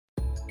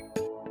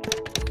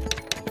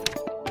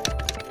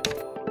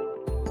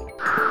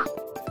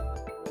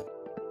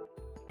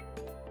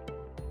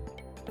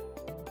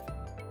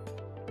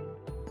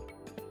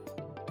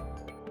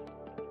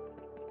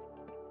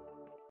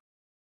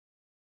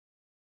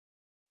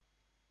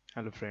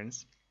Hello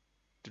friends,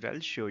 today I'll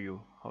show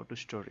you how to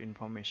store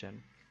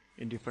information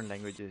in different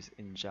languages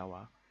in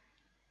Java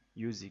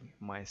using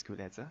MySql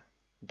as a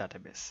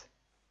database.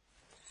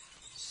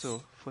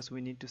 So first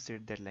we need to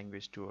set that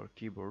language to our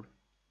keyboard.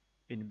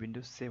 In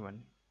Windows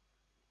 7,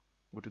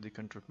 go to the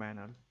control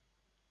panel,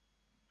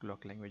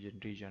 lock language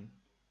and region,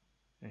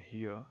 and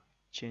here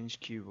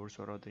change keywords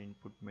or other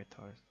input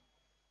methods.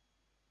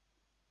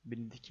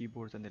 Beneath the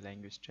keyboards and the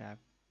language tab,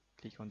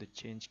 click on the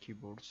change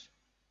keyboards.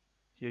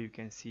 Here you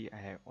can see I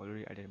have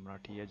already added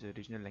Marathi as the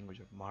regional language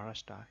of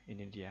Maharashtra in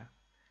India.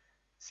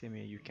 Same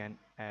way you can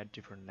add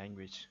different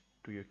language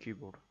to your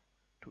keyboard.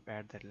 To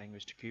add that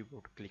language to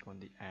keyboard, click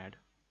on the add.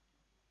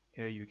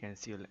 Here you can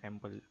see an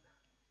ample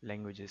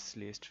languages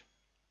list.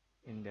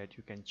 In that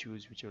you can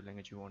choose whichever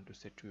language you want to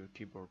set to your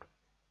keyboard.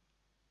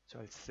 So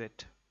I'll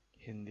set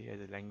Hindi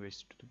as a language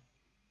to the,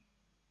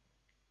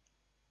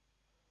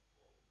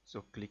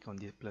 so click on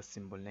the plus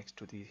symbol next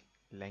to the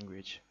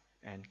language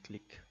and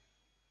click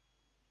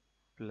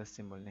plus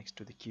symbol next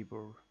to the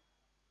keyboard.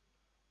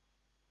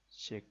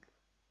 Check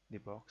the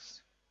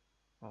box,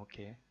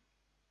 OK,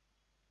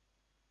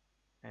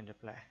 and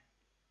apply.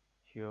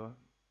 Here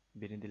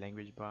beneath the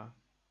language bar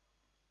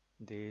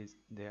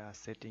there are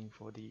setting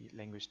for the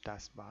language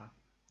taskbar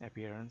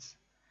appearance,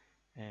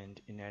 and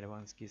in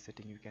advanced key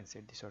setting you can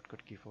set the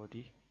shortcut key for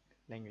the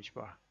language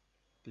bar.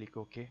 Click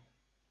OK.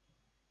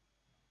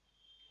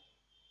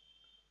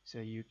 So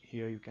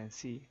here you can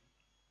see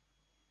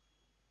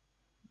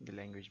the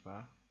language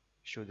bar,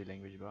 show the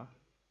language bar.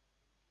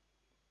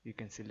 You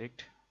can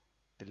select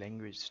the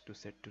language to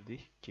set to the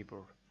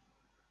keyboard.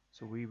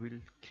 So we will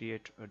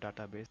create a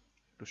database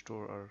to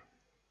store our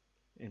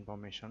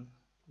information.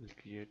 We'll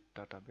create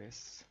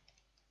database.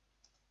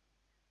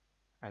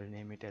 I'll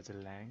name it as a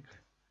lang,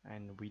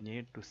 and we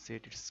need to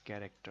set its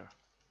character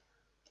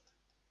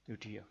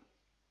UTF-8.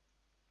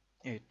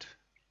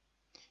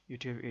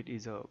 UTF-8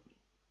 is a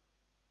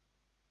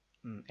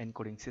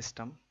encoding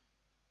system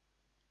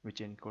which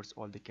encodes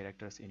all the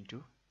characters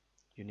into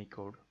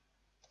Unicode,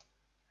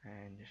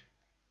 and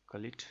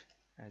call it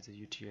as a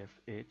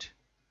UTF-8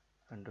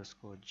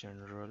 underscore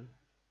general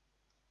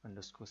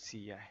underscore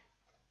CI.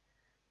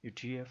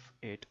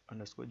 UTF-8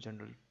 underscore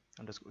general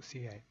underscore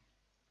CI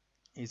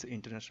is an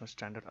international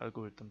standard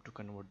algorithm to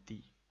convert the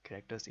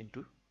characters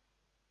into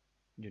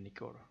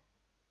Unicode.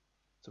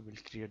 So we'll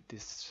create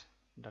this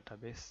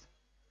database.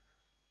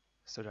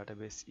 So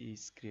database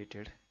is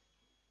created.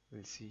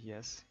 We'll see,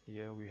 yes,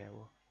 here we have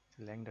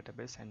a lang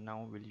database, and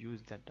now we'll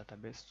use that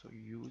database. So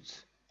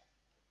use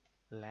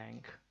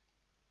lang,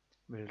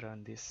 we'll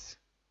run this.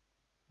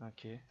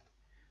 Okay,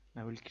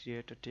 now we'll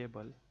create a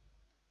table.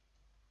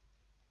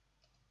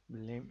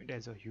 We'll name it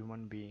as a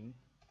human being,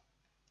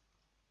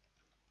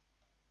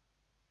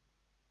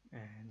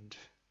 and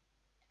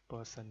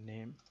person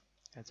name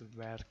as a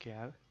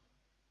varchar,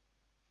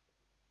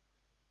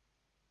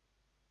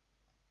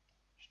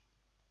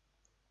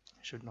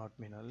 should not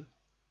be null.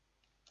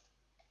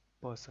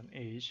 Person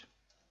age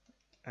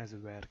as a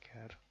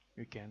varchar,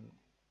 you can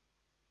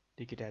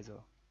take it as a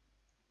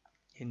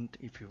hint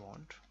if you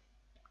want,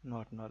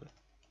 not null.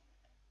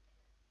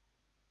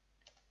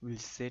 We'll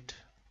set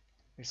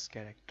its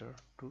character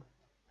to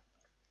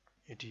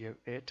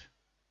UTF-8.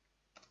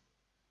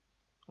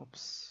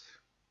 Oops.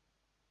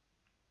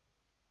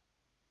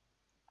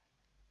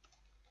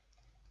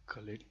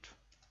 Call it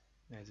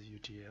as a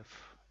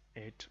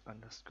UTF-8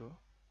 underscore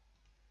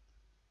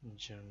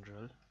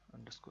general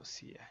underscore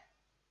CI.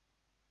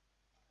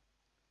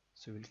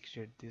 So we'll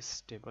create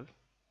this table.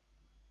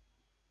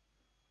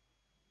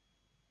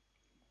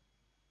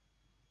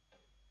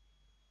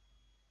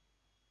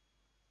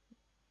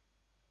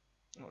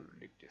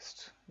 Already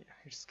test, yeah,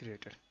 it's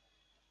created.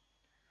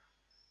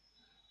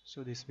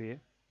 So this way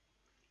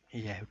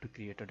you have to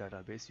create a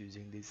database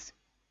using this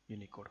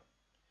Unicode.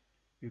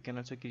 You can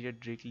also create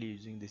directly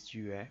using this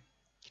UI.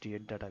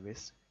 Create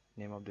database,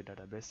 name of the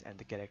database, and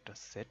the character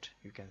set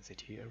you can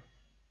set here,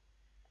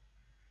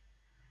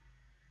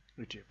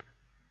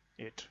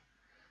 UTF-8.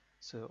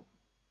 So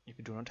if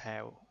you do not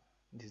have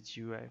this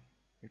UI,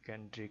 you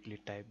can directly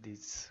type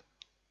these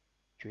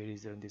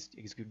queries and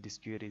execute these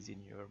queries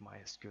in your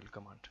MySql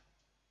command.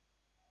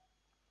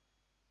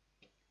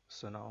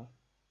 So now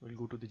we'll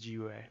go to the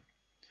GUI.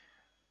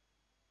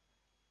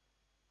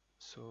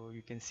 So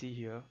you can see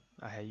here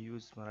I have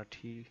used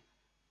Marathi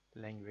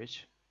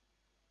language.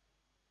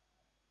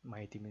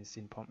 Mahiti means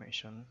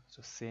information.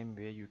 So same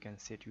way you can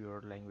set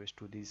your language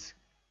to these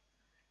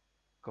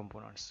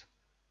components.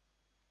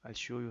 I'll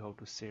show you how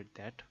to set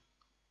that.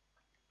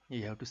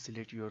 You have to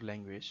select your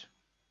language,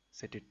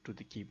 set it to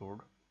the keyboard.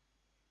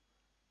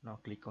 Now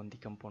click on the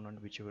component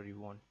whichever you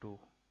want to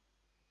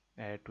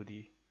add to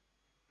the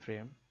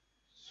frame.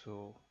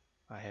 So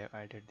I have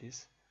added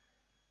this,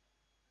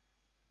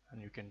 and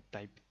you can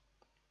type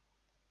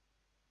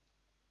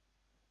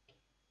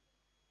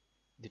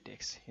the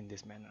text in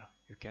this manner.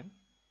 You can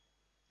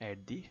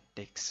add the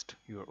text,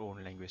 your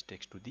own language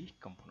text, to the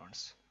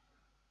components.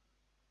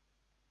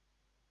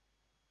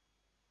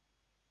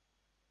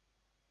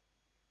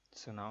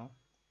 So now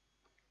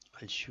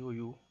I'll show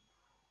you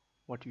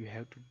what you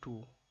have to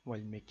do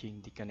while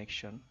making the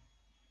connection.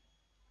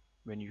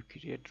 When you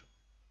create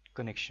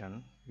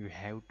connection, you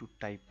have to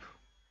type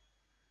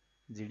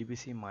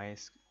gdbc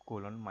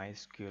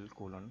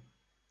mysql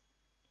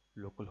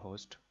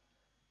localhost,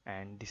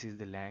 and this is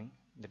the lang,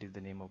 that is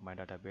the name of my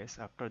database.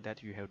 After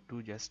that you have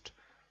to just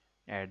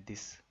add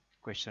this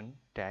question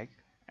tag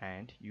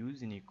and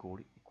use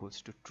unicode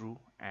equals to true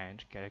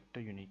and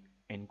character unique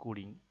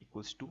encoding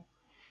equals to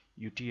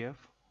utf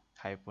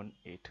hyphen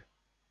 8.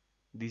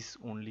 These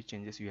only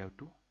changes you have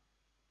to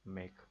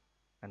make,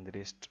 and the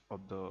rest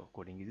of the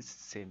coding is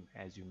same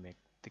as you make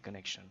the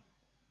connection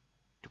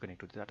to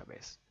connect to the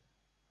database.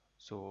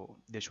 So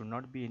there should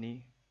not be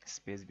any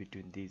space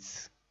between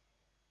these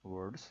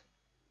words.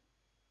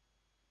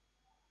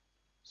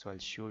 So I'll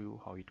show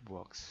you how it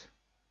works.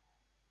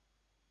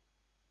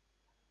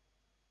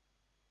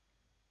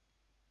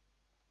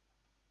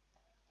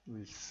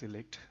 We'll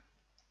select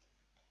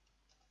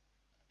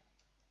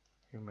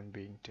human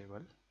being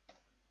table.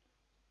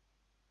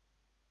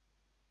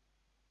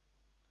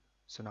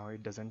 So now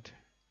it doesn't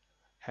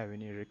have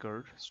any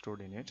record stored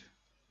in it.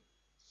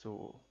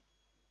 So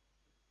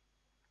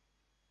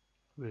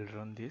we'll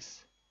run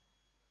this.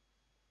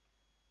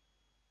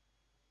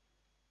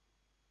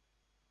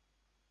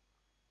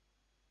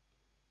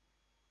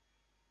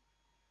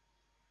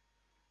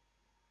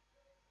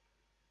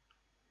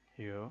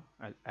 Here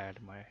I'll add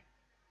my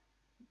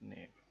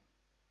name.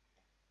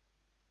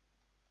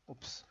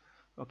 Oops.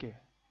 Okay,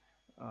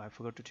 I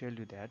forgot to tell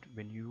you that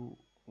when you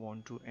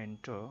want to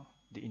enter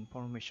the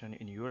information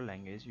in your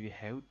language, you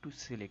have to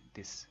select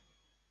this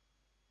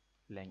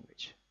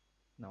language.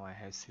 Now I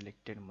have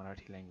selected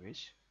Marathi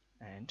language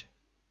and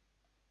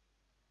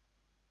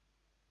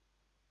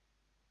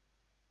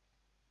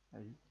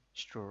I'll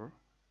store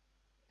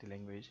the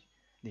language,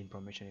 the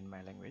information in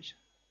my language.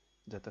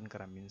 Jatan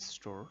kara means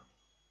store.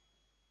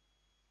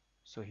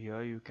 So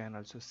here you can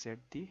also set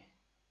the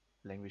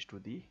language to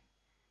the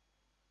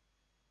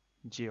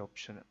J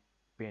option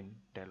pane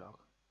dialog.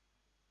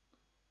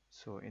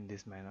 So in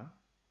this manner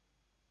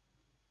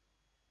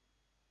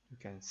you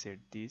can set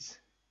these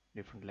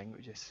different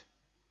languages,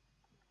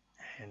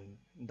 and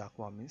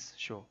dakwa means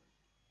show.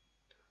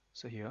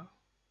 So here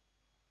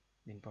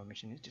the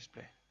information is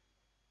display.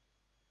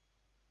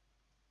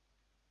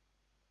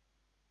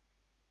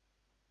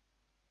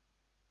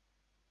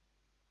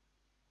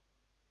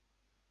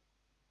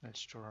 Let's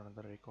store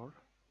another record.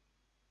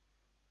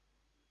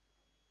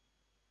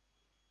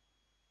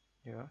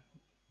 Here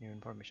new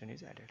information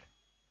is added.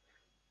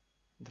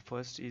 The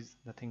first is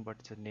nothing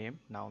but the name,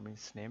 now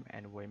means name,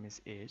 and y means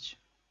age.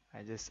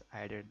 I just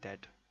added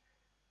that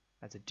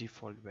as a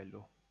default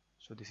value.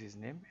 So this is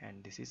name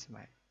and this is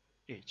my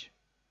age.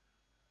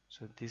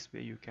 So this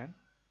way you can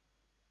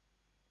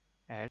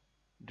add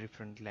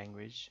different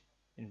language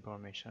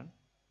information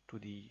to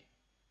the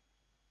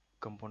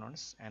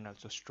components and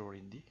also store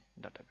in the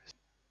database.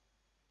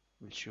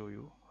 We'll show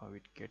you how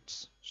it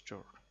gets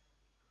stored.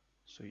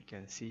 So you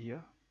can see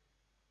here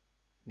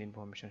the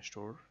information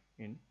stored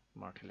in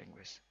Marathi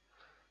language.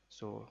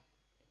 So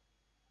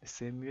the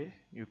same way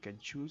you can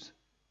choose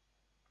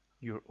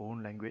your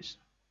own language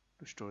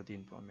to store the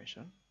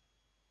information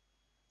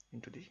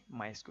into the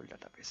MySQL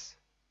database.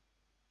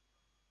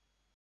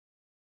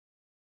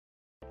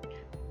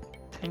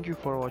 Thank you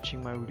for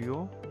watching my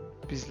video.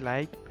 Please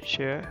like,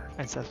 share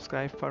and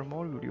subscribe for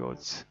more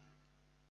videos.